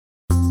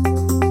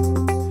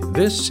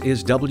This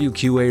is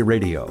WQA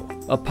Radio,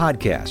 a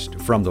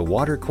podcast from the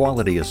Water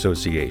Quality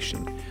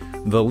Association,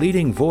 the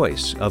leading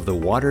voice of the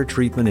water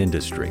treatment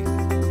industry.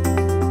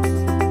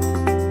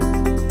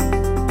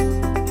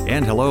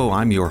 And hello,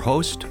 I'm your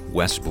host,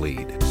 Wes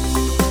Bleed.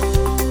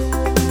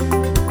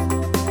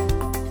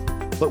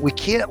 But we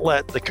can't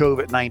let the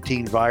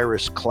COVID-19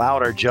 virus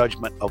cloud our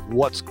judgment of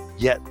what's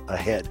yet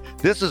ahead.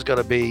 This is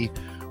going to be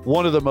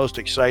one of the most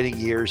exciting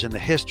years in the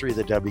history of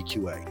the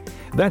WQA.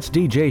 That's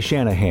DJ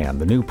Shanahan,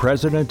 the new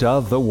president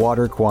of the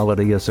Water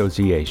Quality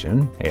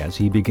Association, as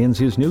he begins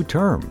his new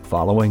term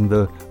following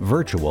the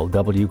virtual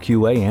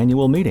WQA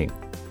annual meeting.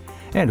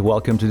 And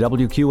welcome to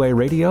WQA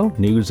Radio,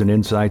 news and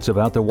insights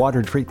about the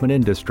water treatment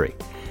industry.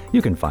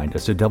 You can find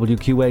us at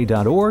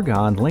WQA.org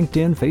on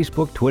LinkedIn,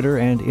 Facebook, Twitter,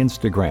 and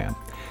Instagram.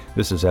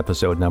 This is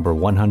episode number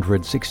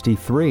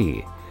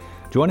 163.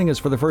 Joining us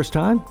for the first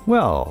time?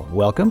 Well,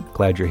 welcome.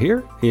 Glad you're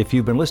here. If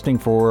you've been listening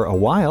for a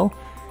while,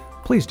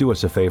 please do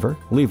us a favor,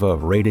 leave a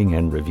rating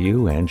and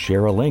review and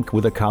share a link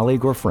with a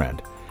colleague or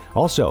friend.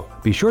 Also,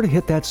 be sure to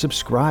hit that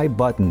subscribe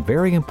button.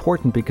 Very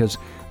important because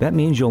that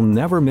means you'll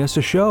never miss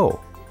a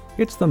show.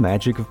 It's the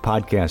magic of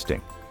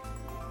podcasting.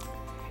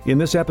 In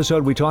this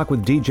episode, we talk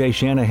with DJ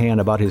Shanahan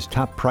about his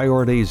top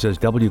priorities as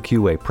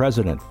WQA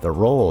president, the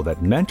role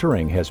that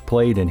mentoring has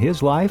played in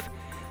his life,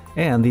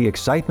 and the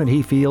excitement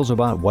he feels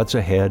about what's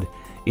ahead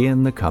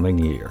in the coming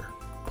year.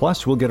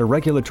 Plus, we'll get a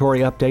regulatory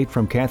update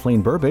from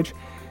Kathleen Burbidge,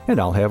 and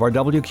I'll have our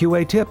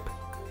WQA tip.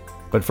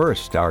 But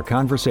first, our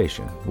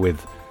conversation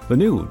with the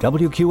new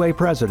WQA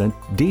president,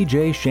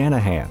 DJ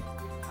Shanahan,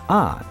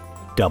 on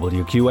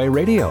WQA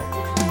Radio.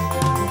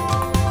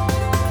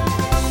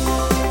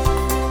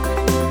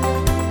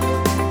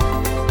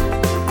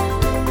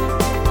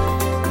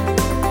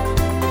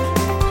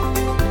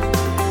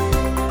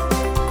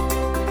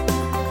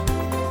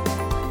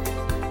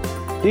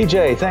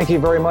 DJ, thank you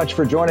very much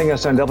for joining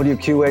us on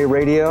WQA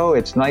Radio.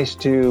 It's nice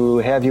to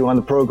have you on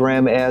the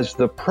program as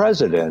the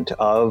president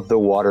of the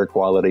Water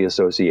Quality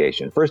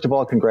Association. First of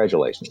all,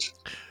 congratulations.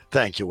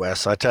 Thank you,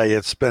 Wes. I tell you,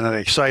 it's been an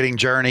exciting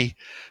journey,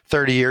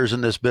 30 years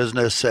in this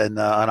business, and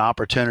an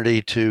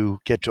opportunity to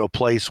get to a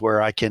place where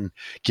I can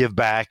give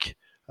back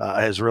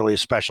is really a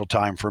special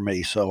time for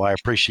me. So I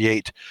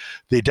appreciate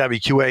the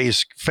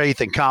WQA's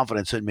faith and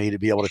confidence in me to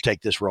be able to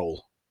take this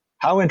role.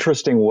 How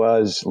interesting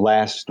was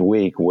last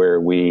week where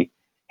we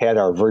had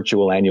our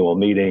virtual annual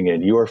meeting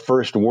and your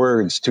first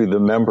words to the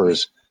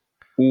members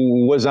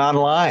was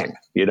online,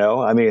 you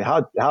know? I mean,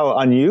 how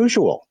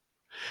unusual.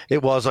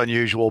 It was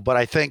unusual, but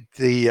I think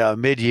the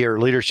mid-year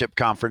leadership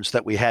conference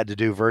that we had to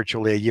do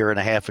virtually a year and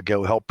a half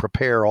ago helped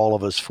prepare all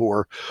of us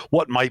for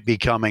what might be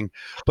coming.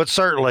 But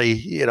certainly,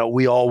 you know,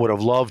 we all would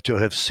have loved to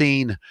have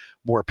seen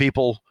more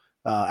people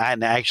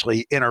and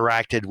actually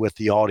interacted with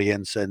the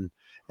audience and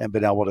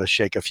been able to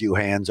shake a few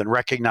hands and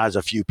recognize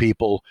a few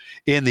people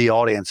in the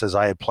audience as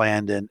I had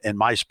planned in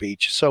my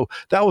speech. So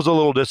that was a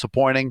little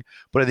disappointing.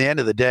 But at the end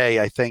of the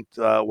day, I think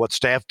what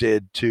staff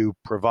did to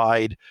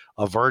provide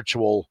a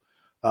virtual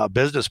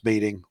business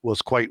meeting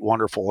was quite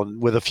wonderful.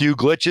 And with a few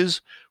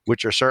glitches,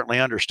 which are certainly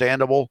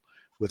understandable,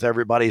 with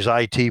everybody's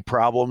IT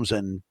problems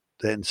and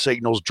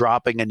signals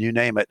dropping and you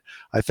name it,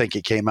 I think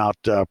it came out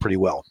pretty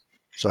well.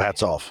 So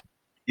hats off.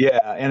 Yeah,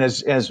 and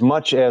as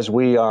much as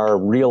we are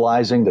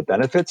realizing the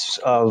benefits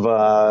of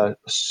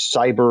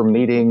cyber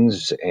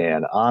meetings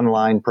and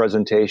online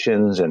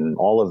presentations and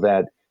all of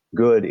that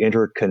good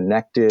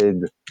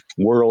interconnected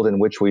world in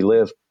which we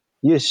live,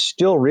 you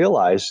still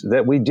realize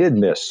that we did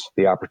miss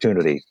the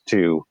opportunity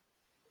to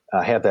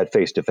have that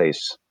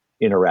face-to-face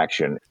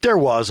interaction. There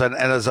was, and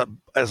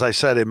as I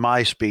said in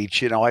my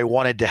speech, you know, I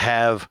wanted to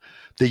have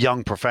the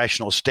young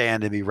professionals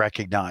stand and be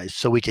recognized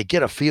so we could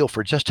get a feel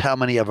for just how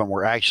many of them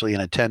were actually in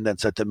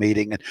attendance at the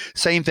meeting. And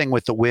same thing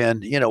with the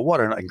WIN. You know,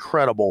 what an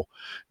incredible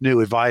new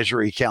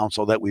advisory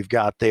council that we've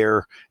got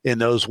there in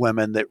those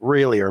women that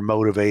really are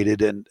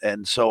motivated. And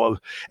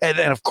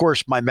of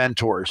course, my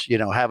mentors, you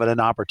know, having an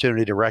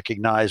opportunity to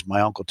recognize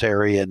my Uncle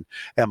Terry and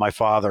my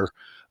father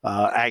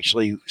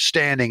actually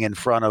standing in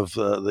front of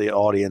the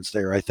audience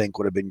there, I think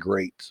would have been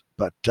great.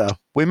 But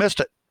we missed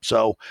it.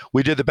 So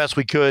we did the best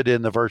we could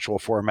in the virtual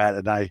format,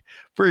 and I'm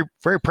very,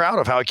 very proud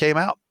of how it came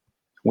out.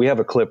 We have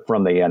a clip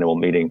from the annual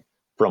meeting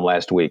from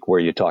last week where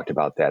you talked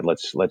about that.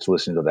 Let's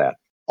listen to that.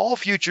 All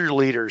future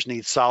leaders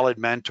need solid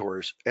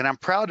mentors, and I'm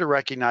proud to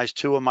recognize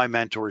two of my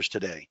mentors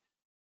today.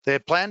 They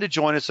had planned to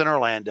join us in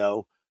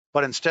Orlando,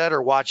 but instead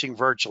are watching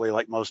virtually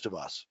like most of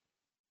us.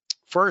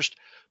 First,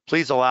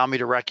 please allow me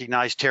to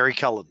recognize Terry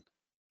Cullen,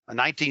 a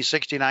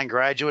 1969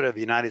 graduate of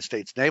the United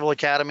States Naval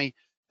Academy,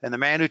 and the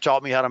man who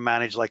taught me how to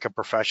manage like a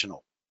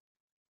professional.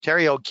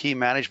 Terry held key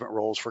management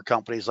roles for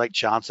companies like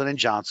Johnson &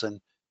 Johnson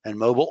and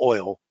Mobil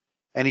Oil,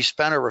 and he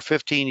spent over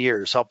 15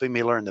 years helping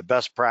me learn the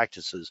best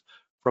practices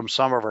from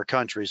some of our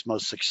country's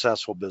most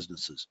successful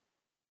businesses.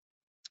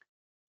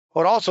 I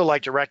would also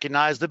like to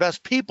recognize the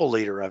best people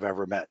leader I've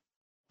ever met,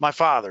 my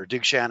father,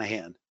 Duke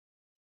Shanahan.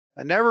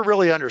 I never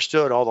really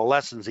understood all the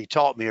lessons he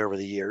taught me over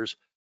the years,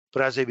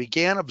 but as I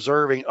began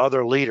observing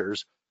other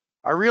leaders,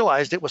 I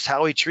realized it was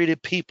how he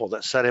treated people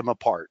that set him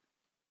apart,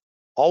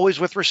 always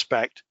with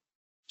respect,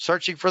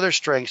 searching for their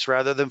strengths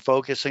rather than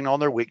focusing on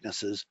their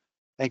weaknesses,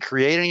 and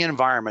creating an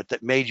environment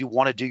that made you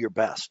want to do your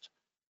best.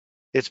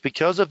 It's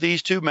because of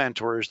these two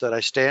mentors that I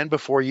stand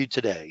before you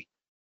today.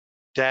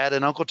 Dad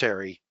and Uncle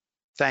Terry,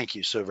 thank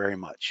you so very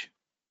much.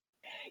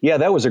 Yeah,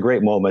 that was a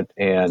great moment.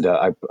 And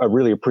I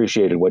really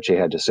appreciated what you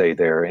had to say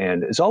there.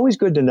 And it's always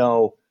good to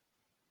know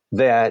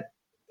that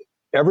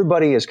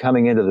everybody is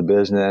coming into the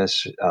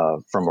business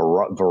from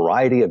a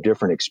variety of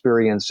different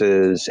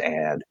experiences,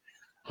 and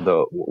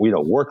the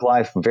work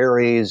life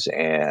varies,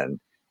 and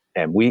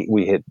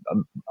we hit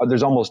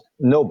there's almost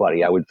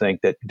nobody, I would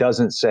think, that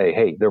doesn't say,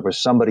 hey, there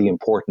was somebody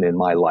important in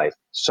my life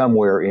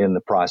somewhere in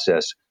the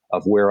process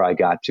of where I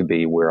got to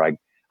be,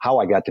 how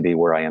I got to be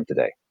where I am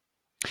today.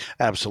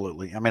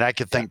 Absolutely. I mean, I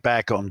could think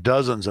back on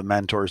dozens of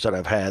mentors that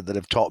I've had that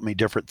have taught me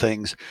different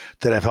things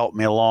that have helped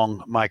me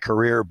along my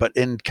career. But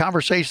in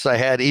conversations I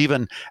had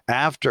even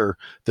after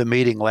the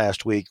meeting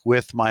last week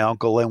with my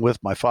uncle and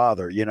with my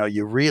father,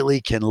 you really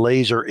can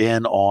laser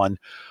in on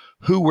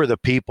who were the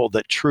people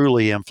that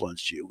truly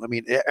influenced you. I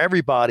mean,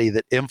 everybody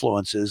that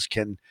influences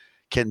can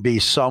be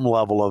some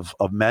level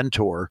of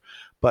mentor,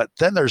 but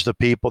then there's the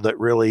people that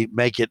really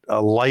make it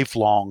a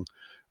lifelong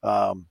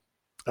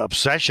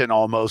obsession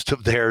almost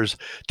of theirs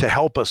to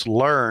help us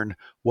learn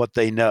what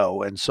they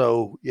know. And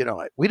so,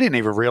 we didn't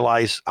even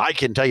realize, I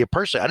can tell you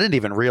personally, I didn't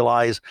even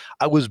realize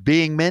I was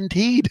being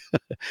menteed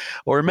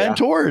or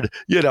mentored,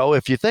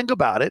 if you think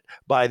about it,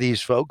 by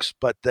these folks.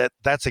 But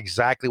that's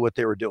exactly what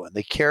they were doing.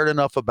 They cared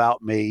enough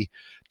about me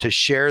to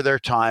share their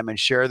time and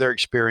share their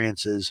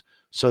experiences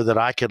so that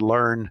I could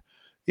learn,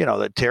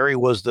 that Terry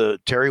was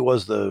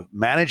the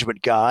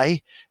management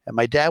guy and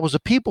my dad was a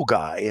people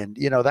guy. And,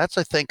 that's,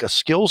 I think, a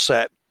skill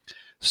set.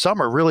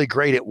 Some are really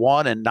great at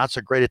one and not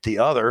so great at the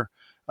other.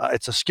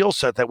 It's a skill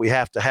set that we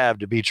have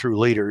to be true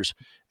leaders.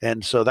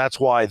 And so that's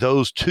why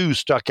those two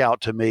stuck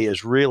out to me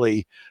as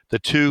really the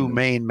two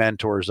main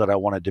mentors that I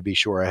wanted to be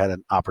sure I had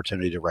an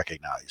opportunity to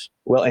recognize.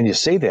 Well, and you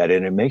say that,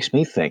 and it makes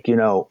me think,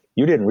 you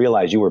didn't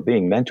realize you were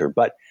being mentored,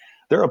 but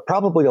there are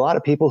probably a lot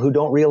of people who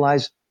don't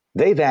realize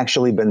they've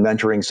actually been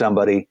mentoring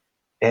somebody,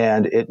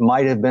 and it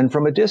might have been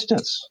from a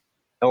distance,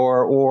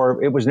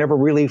 or it was never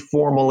really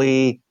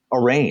formally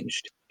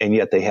arranged, and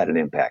yet they had an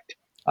impact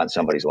on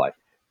somebody's life.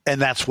 And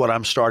that's what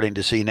I'm starting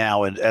to see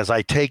now. And as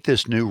I take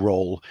this new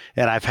role,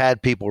 and I've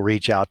had people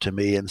reach out to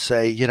me and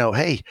say,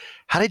 hey,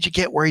 how did you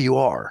get where you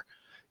are?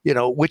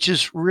 Which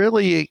is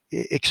really,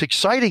 it's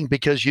exciting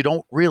because you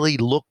don't really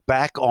look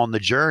back on the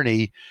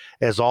journey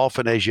as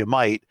often as you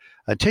might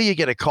until you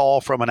get a call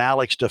from an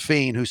Alex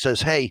Define who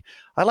says, hey,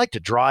 I'd like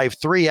to drive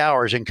 3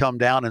 hours and come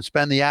down and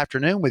spend the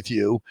afternoon with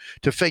you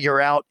to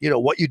figure out,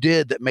 what you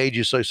did that made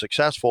you so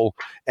successful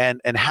and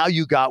how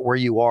you got where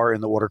you are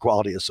in the Water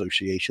Quality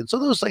Association. So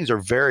those things are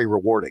very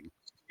rewarding.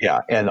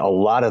 Yeah, and a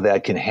lot of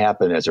that can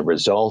happen as a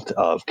result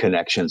of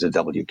connections at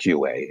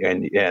WQA.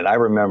 And I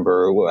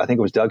remember, I think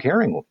it was Doug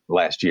Herring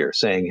last year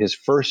saying his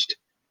first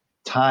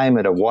time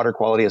at a Water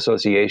Quality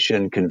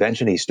Association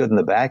convention, he stood in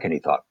the back and he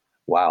thought,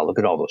 wow, look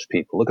at all those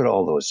people. Look at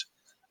all those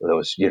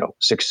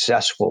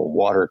successful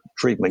water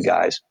treatment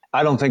guys.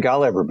 I don't think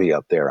I'll ever be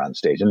up there on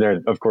stage. And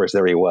there, of course,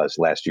 there he was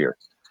last year.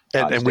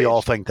 And we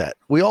all think that.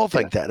 We all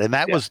think that. And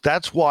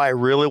that's why I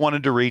really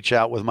wanted to reach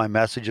out with my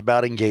message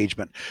about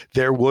engagement.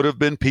 There would have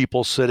been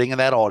people sitting in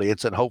that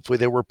audience, and hopefully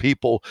there were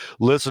people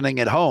listening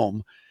at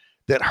home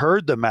that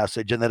heard the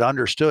message and that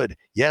understood,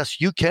 yes,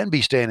 you can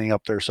be standing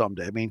up there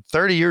someday. I mean,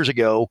 30 years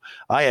ago,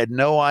 I had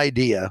no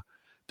idea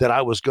that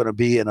I was going to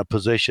be in a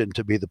position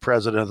to be the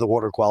president of the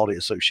Water Quality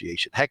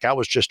Association. Heck, I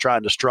was just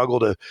trying to struggle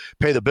to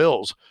pay the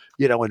bills,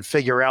 and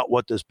figure out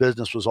what this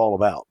business was all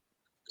about.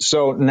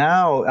 So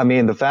now, I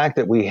mean, the fact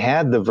that we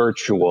had the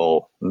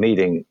virtual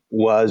meeting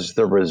was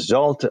the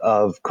result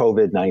of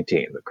COVID-19,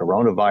 the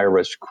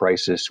coronavirus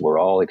crisis. We're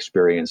all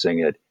experiencing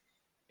it,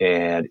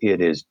 and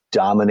it is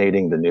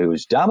dominating the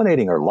news,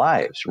 dominating our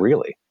lives,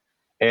 really.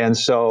 And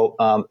so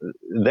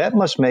that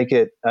must make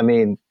it, I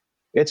mean,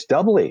 it's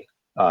doubly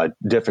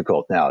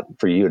difficult now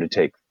for you to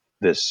take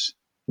this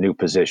new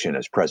position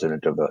as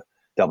president of the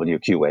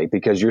WQA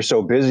because you're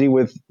so busy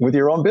with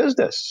your own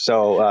business.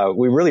 So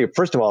we really,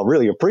 first of all,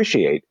 really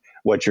appreciate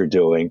what you're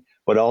doing,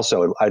 but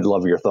also I'd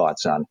love your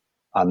thoughts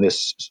on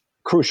this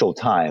crucial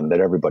time that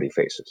everybody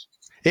faces.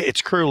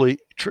 It's truly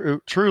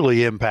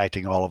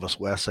impacting all of us,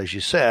 Wes, as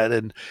you said,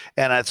 and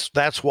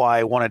that's why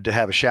I wanted to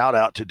have a shout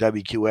out to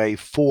WQA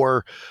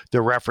for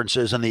the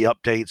references and the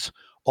updates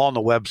on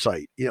the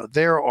website.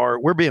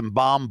 We're being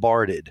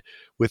bombarded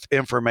with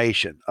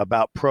information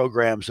about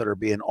programs that are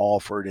being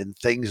offered and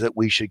things that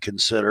we should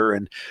consider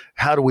and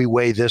how do we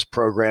weigh this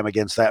program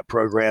against that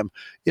program.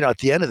 At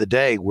the end of the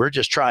day, we're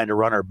just trying to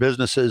run our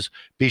businesses,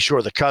 be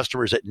sure the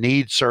customers that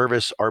need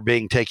service are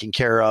being taken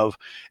care of,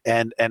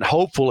 and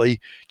hopefully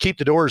keep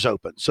the doors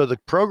open. So the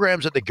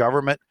programs that the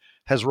government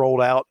has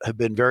rolled out have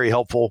been very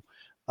helpful.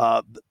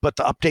 but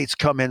the updates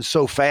come in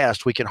so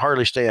fast, we can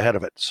hardly stay ahead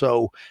of it.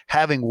 So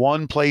having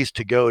one place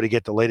to go to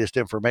get the latest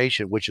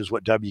information, which is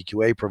what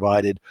WQA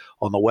provided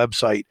on the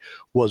website,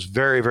 was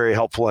very, very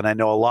helpful. And I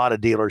know a lot of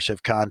dealers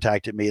have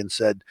contacted me and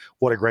said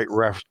what a great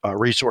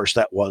resource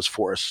that was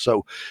for us.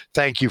 So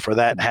thank you for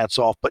that and hats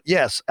off. But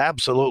yes,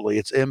 absolutely,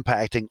 it's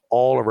impacting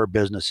all of our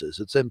businesses.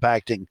 It's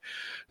impacting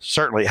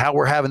certainly how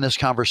we're having this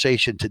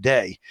conversation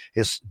today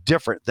is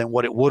different than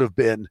what it would have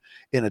been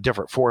in a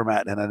different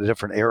format and in a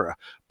different era.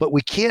 But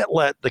we can't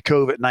let the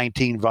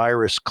COVID-19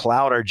 virus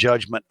cloud our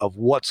judgment of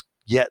what's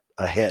yet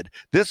ahead.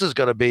 This is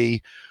going to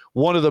be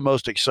one of the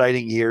most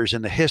exciting years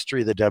in the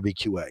history of the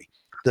WQA.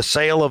 The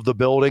sale of the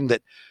building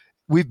that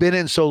we've been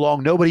in so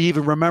long, nobody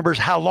even remembers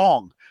how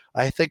long.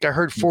 I think I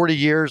heard 40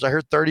 years. I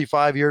heard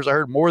 35 years. I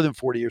heard more than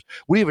 40 years.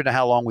 We don't even know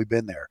how long we've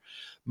been there.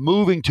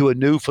 Moving to a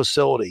new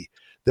facility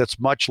that's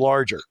much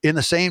larger in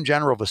the same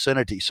general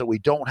vicinity, so we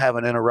don't have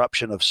an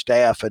interruption of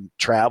staff and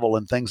travel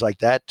and things like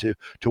that to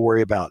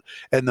worry about.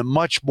 And the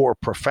much more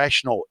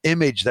professional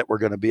image that we're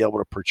going to be able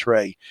to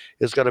portray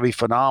is going to be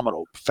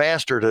phenomenal.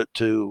 Faster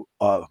to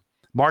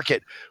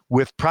market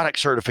with product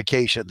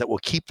certification that will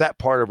keep that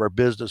part of our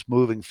business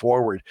moving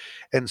forward.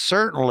 And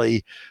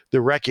certainly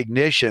the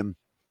recognition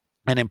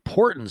and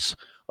importance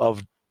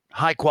of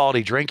high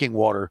quality drinking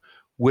water,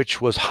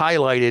 which was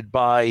highlighted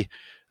by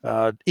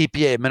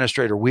EPA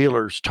Administrator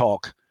Wheeler's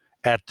talk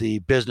at the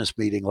business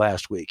meeting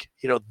last week.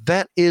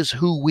 That is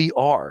who we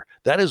are.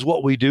 That is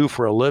what we do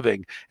for a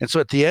living. And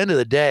so at the end of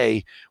the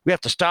day, we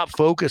have to stop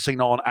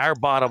focusing on our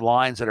bottom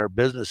lines and our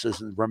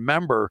businesses and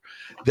remember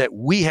that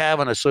we have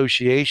an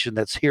association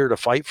that's here to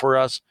fight for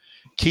us,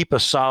 keep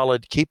us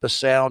solid, keep us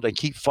sound, and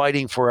keep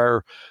fighting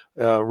for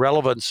our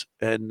relevance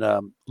and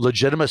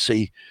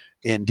legitimacy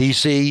in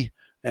DC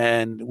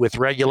and with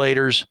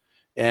regulators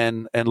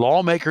and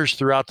lawmakers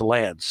throughout the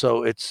land.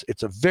 So it's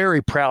a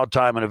very proud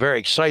time and a very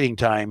exciting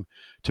time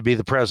to be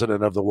the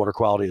president of the Water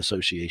Quality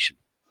Association.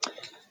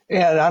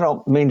 And I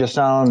don't mean to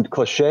sound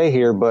cliche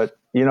here, but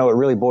it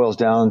really boils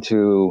down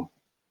to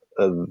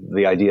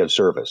the idea of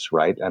service,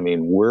 right? I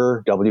mean,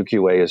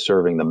 WQA is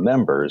serving the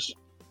members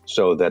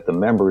so that the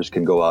members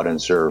can go out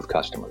and serve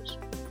customers.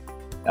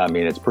 I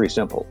mean, it's pretty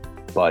simple,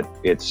 but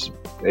yet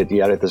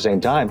at the same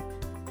time,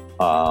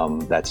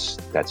 that's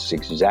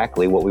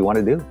exactly what we want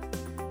to do.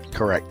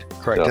 Correct.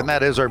 So, and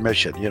that is our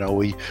mission.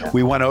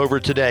 We went over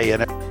today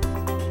and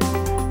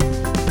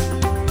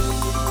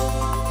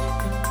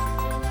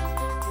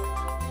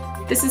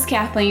This is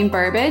Kathleen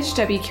Burbidge,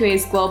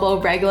 WQA's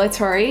Global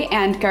Regulatory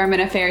and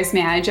Government Affairs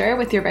Manager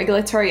with your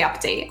regulatory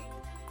update.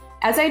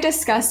 As I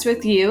discussed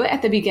with you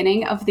at the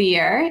beginning of the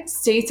year,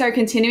 states are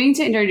continuing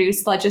to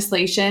introduce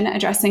legislation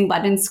addressing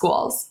lead in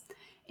schools.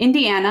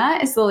 Indiana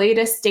is the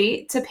latest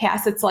state to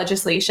pass its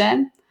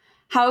legislation.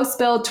 House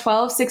Bill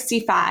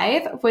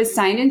 1265 was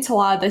signed into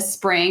law this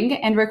spring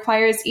and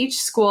requires each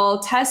school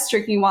test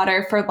drinking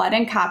water for lead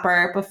and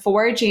copper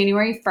before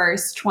January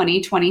 1st,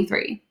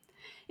 2023.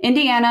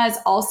 Indiana is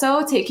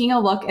also taking a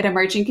look at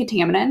emerging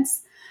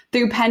contaminants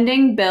through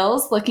pending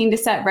bills looking to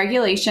set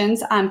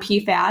regulations on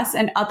PFAS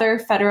and other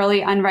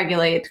federally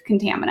unregulated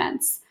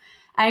contaminants.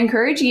 I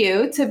encourage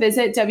you to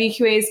visit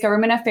WQA's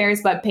Government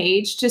Affairs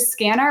webpage to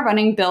scan our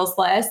running bills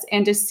list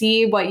and to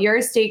see what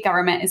your state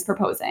government is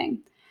proposing.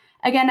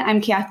 Again, I'm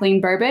Kathleen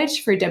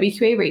Burbidge for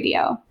WQA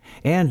Radio.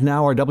 And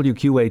now our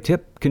WQA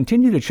tip,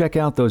 continue to check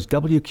out those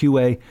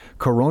WQA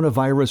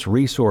coronavirus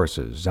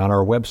resources on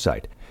our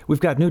website. We've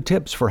got new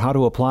tips for how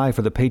to apply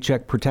for the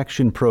Paycheck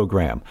Protection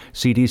Program,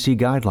 CDC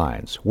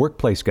guidelines,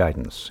 workplace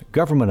guidance,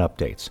 government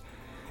updates,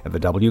 and the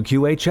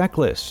WQA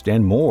checklist,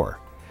 and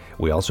more.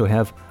 We also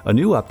have a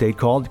new update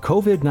called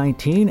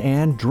COVID-19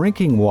 and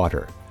Drinking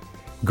Water.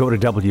 Go to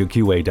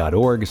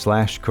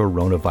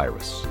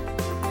WQA.org/coronavirus.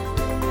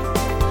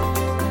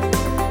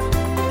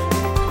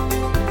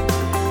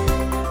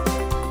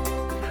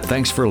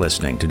 Thanks for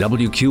listening to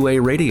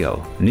WQA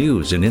Radio,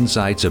 news and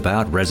insights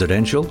about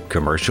residential,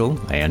 commercial,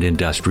 and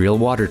industrial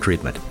water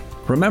treatment.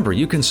 Remember,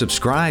 you can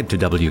subscribe to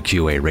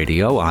WQA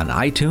Radio on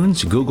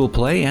iTunes, Google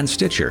Play, and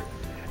Stitcher.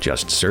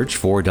 Just search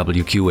for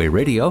WQA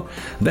Radio,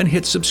 then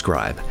hit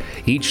subscribe.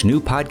 Each new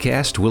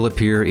podcast will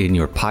appear in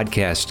your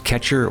podcast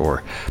catcher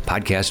or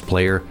podcast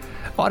player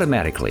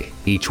automatically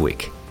each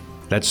week.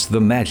 That's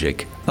the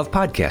magic of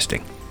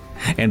podcasting.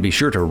 And be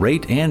sure to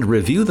rate and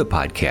review the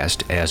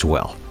podcast as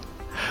well.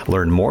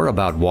 Learn more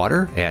about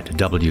water at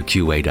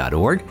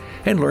WQA.org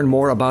and learn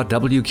more about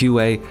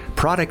WQA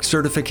product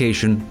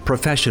certification,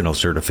 professional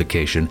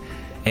certification,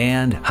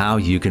 and how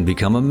you can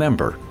become a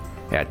member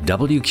at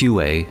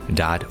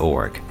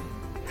WQA.org.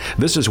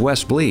 This is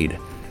Wes Bleed.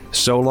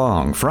 So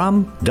long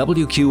from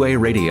WQA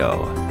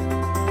Radio.